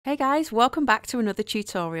Hey guys, welcome back to another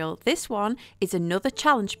tutorial. This one is another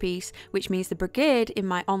challenge piece, which means the brigade in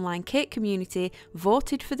my online cake community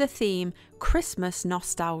voted for the theme Christmas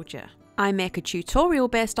Nostalgia. I make a tutorial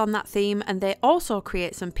based on that theme, and they also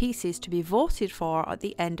create some pieces to be voted for at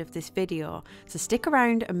the end of this video. So stick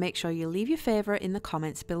around and make sure you leave your favourite in the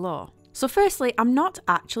comments below. So firstly, I'm not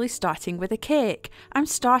actually starting with a cake. I'm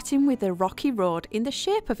starting with a rocky road in the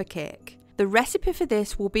shape of a cake. The recipe for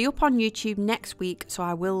this will be up on YouTube next week, so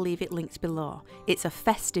I will leave it linked below. It's a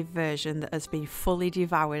festive version that has been fully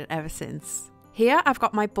devoured ever since. Here I've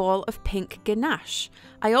got my bowl of pink ganache.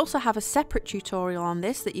 I also have a separate tutorial on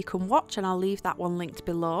this that you can watch, and I'll leave that one linked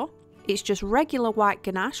below. It's just regular white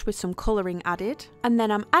ganache with some colouring added, and then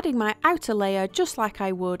I'm adding my outer layer just like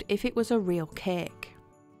I would if it was a real cake.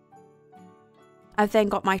 I've then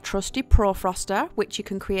got my trusty Pro Froster, which you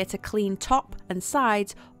can create a clean top and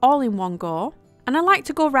sides all in one go. And I like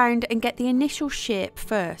to go around and get the initial shape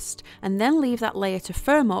first, and then leave that layer to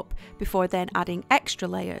firm up before then adding extra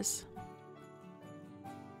layers.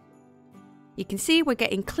 You can see we're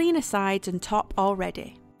getting cleaner sides and top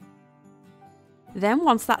already. Then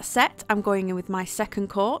once that's set, I'm going in with my second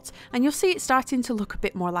coat, and you'll see it starting to look a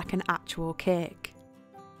bit more like an actual cake.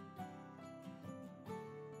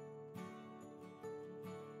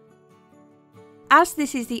 As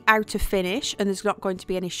this is the outer finish and there's not going to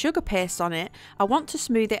be any sugar paste on it, I want to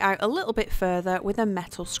smooth it out a little bit further with a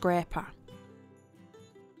metal scraper.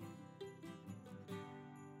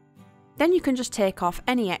 Then you can just take off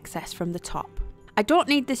any excess from the top. I don't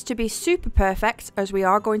need this to be super perfect, as we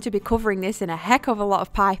are going to be covering this in a heck of a lot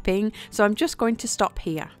of piping, so I'm just going to stop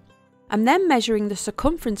here. I'm then measuring the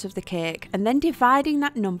circumference of the cake and then dividing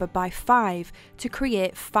that number by 5 to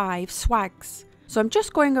create 5 swags. So I'm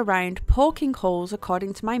just going around poking holes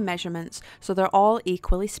according to my measurements so they're all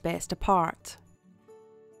equally spaced apart.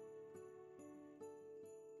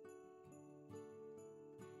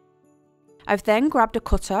 I've then grabbed a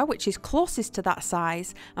cutter which is closest to that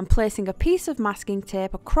size and placing a piece of masking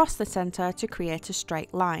tape across the centre to create a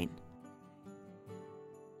straight line.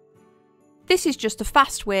 This is just a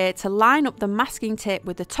fast way to line up the masking tape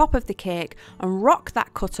with the top of the cake and rock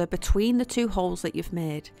that cutter between the two holes that you've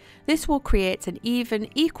made. This will create an even,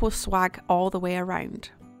 equal swag all the way around.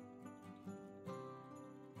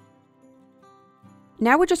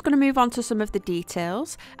 Now we're just going to move on to some of the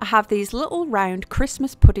details. I have these little round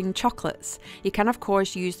Christmas pudding chocolates. You can of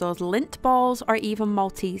course use those Lindt balls or even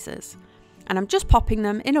Maltesers. And I'm just popping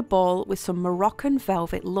them in a bowl with some Moroccan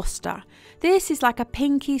velvet lustre. This is like a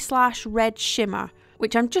pinky / red shimmer,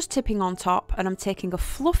 which I'm just tipping on top, and I'm taking a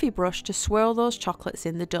fluffy brush to swirl those chocolates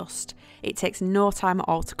in the dust. It takes no time at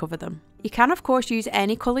all to cover them. You can of course use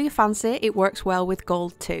any colour you fancy, it works well with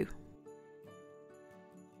gold too.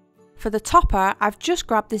 For the topper, I've just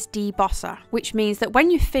grabbed this debosser, which means that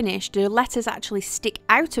when you finish, the letters actually stick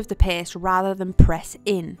out of the paste rather than press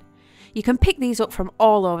in. You can pick these up from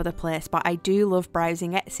all over the place, but I do love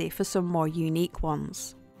browsing Etsy for some more unique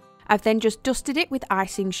ones. I've then just dusted it with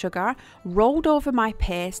icing sugar, rolled over my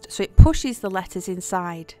paste so it pushes the letters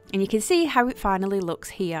inside, and you can see how it finally looks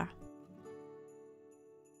here.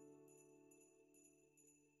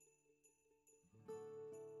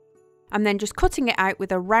 I'm then just cutting it out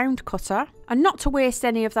with a round cutter, and not to waste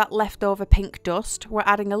any of that leftover pink dust, we're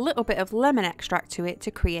adding a little bit of lemon extract to it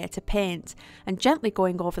to create a paint, and gently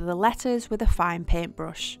going over the letters with a fine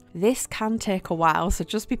paintbrush. This can take a while, so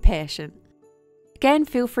just be patient. Again,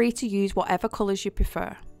 feel free to use whatever colours you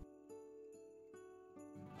prefer.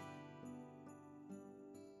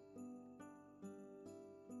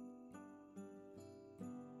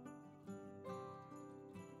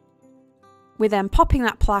 We're then popping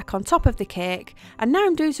that plaque on top of the cake, and now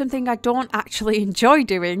I'm doing something I don't actually enjoy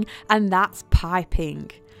doing, and that's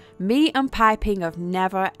piping. Me and piping have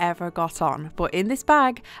never ever got on, but in this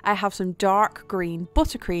bag I have some dark green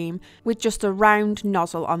buttercream with just a round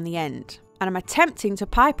nozzle on the end. And I'm attempting to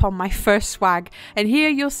pipe on my first swag, and here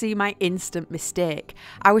you'll see my instant mistake.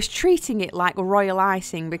 I was treating it like royal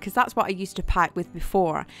icing because that's what I used to pipe with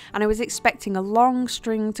before, and I was expecting a long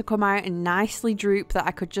string to come out and nicely droop that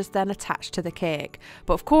I could just then attach to the cake.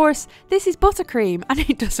 But of course, this is buttercream and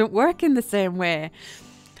it doesn't work in the same way.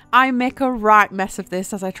 I make a right mess of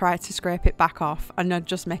this as I try to scrape it back off, and I'm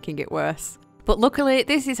just making it worse. But luckily,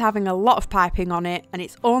 this is having a lot of piping on it, and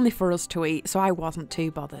it's only for us to eat, so I wasn't too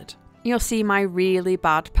bothered. You'll see my really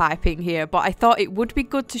bad piping here, but I thought it would be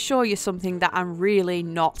good to show you something that I'm really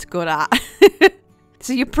not good at.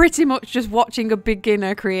 So you're pretty much just watching a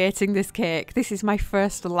beginner creating this cake. This is my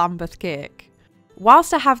first Lambeth cake.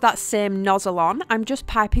 Whilst I have that same nozzle on, I'm just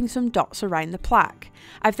piping some dots around the plaque.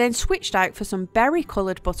 I've then switched out for some berry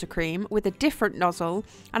coloured buttercream with a different nozzle,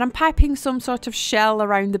 and I'm piping some sort of shell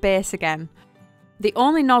around the base again. The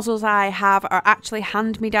only nozzles I have are actually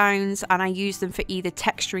hand-me-downs, and I use them for either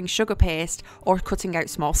texturing sugar paste or cutting out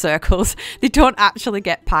small circles. They don't actually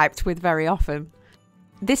get piped with very often.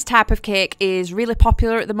 This type of cake is really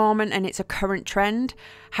popular at the moment and it's a current trend.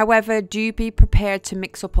 However, do be prepared to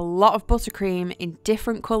mix up a lot of buttercream in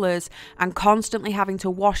different colours and constantly having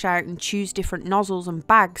to wash out and choose different nozzles and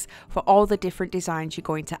bags for all the different designs you're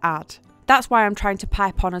going to add. That's why I'm trying to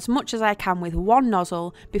pipe on as much as I can with one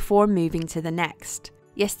nozzle before moving to the next.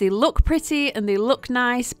 Yes, they look pretty and they look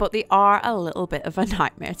nice, but they are a little bit of a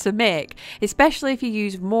nightmare to make, especially if you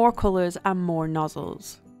use more colours and more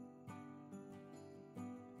nozzles.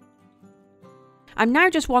 I'm now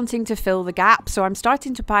just wanting to fill the gap, so I'm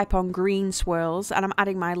starting to pipe on green swirls and I'm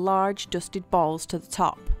adding my large dusted balls to the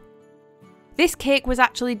top. This cake was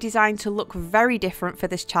actually designed to look very different for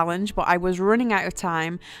this challenge, but I was running out of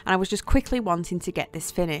time and I was just quickly wanting to get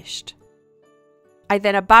this finished. I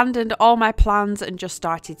then abandoned all my plans and just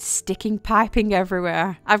started sticking piping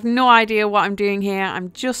everywhere. I've no idea what I'm doing here,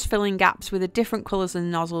 I'm just filling gaps with the different colours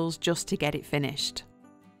and nozzles just to get it finished.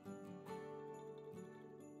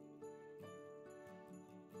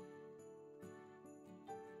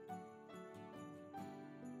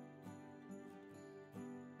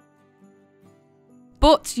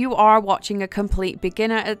 But you are watching a complete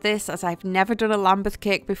beginner at this, as I've never done a Lambeth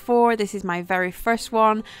cake before. This is my very first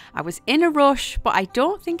one. I was in a rush, but I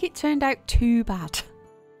don't think it turned out too bad.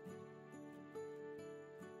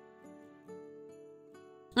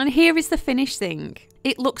 And here is the finished thing.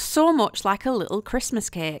 It looks so much like a little Christmas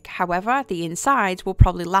cake. However, the insides will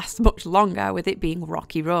probably last much longer with it being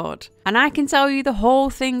rocky road. And I can tell you the whole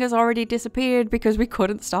thing has already disappeared because we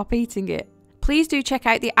couldn't stop eating it. Please do check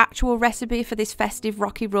out the actual recipe for this festive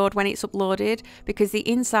rocky road when it's uploaded, because the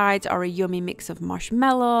insides are a yummy mix of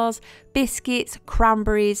marshmallows, biscuits,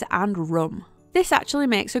 cranberries and rum. This actually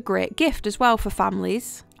makes a great gift as well for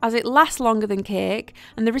families, as it lasts longer than cake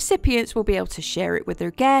and the recipients will be able to share it with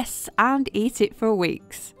their guests and eat it for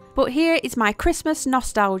weeks. But here is my Christmas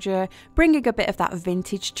nostalgia, bringing a bit of that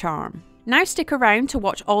vintage charm. Now stick around to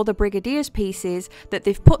watch all the Briagdiers pieces that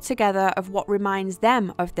they've put together of what reminds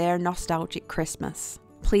them of their nostalgic Christmas.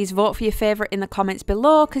 Please vote for your favourite in the comments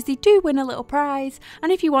below, because they do win a little prize,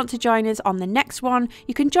 and if you want to join us on the next one,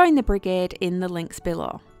 you can join the brigade in the links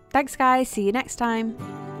below. Thanks guys, see you next time.